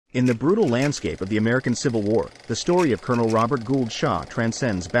In the brutal landscape of the American Civil War, the story of Colonel Robert Gould Shaw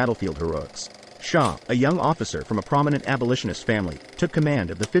transcends battlefield heroics. Shaw, a young officer from a prominent abolitionist family, took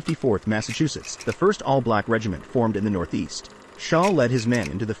command of the 54th Massachusetts, the first all-black regiment formed in the Northeast. Shaw led his men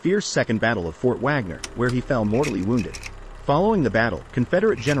into the fierce Second Battle of Fort Wagner, where he fell mortally wounded. Following the battle,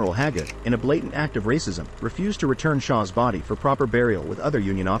 Confederate General Haggard, in a blatant act of racism, refused to return Shaw's body for proper burial with other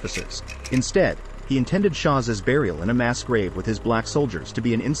Union officers. Instead, he intended Shaw's burial in a mass grave with his black soldiers to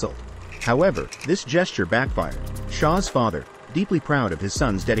be an insult. However, this gesture backfired. Shaw's father, deeply proud of his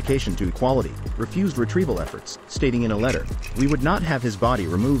son's dedication to equality, refused retrieval efforts, stating in a letter, "We would not have his body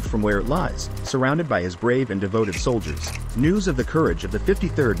removed from where it lies, surrounded by his brave and devoted soldiers." News of the courage of the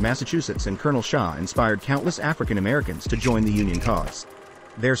 53rd Massachusetts and Colonel Shaw inspired countless African Americans to join the Union cause.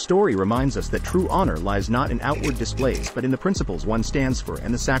 Their story reminds us that true honor lies not in outward displays but in the principles one stands for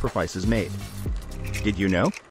and the sacrifices made. Did you know?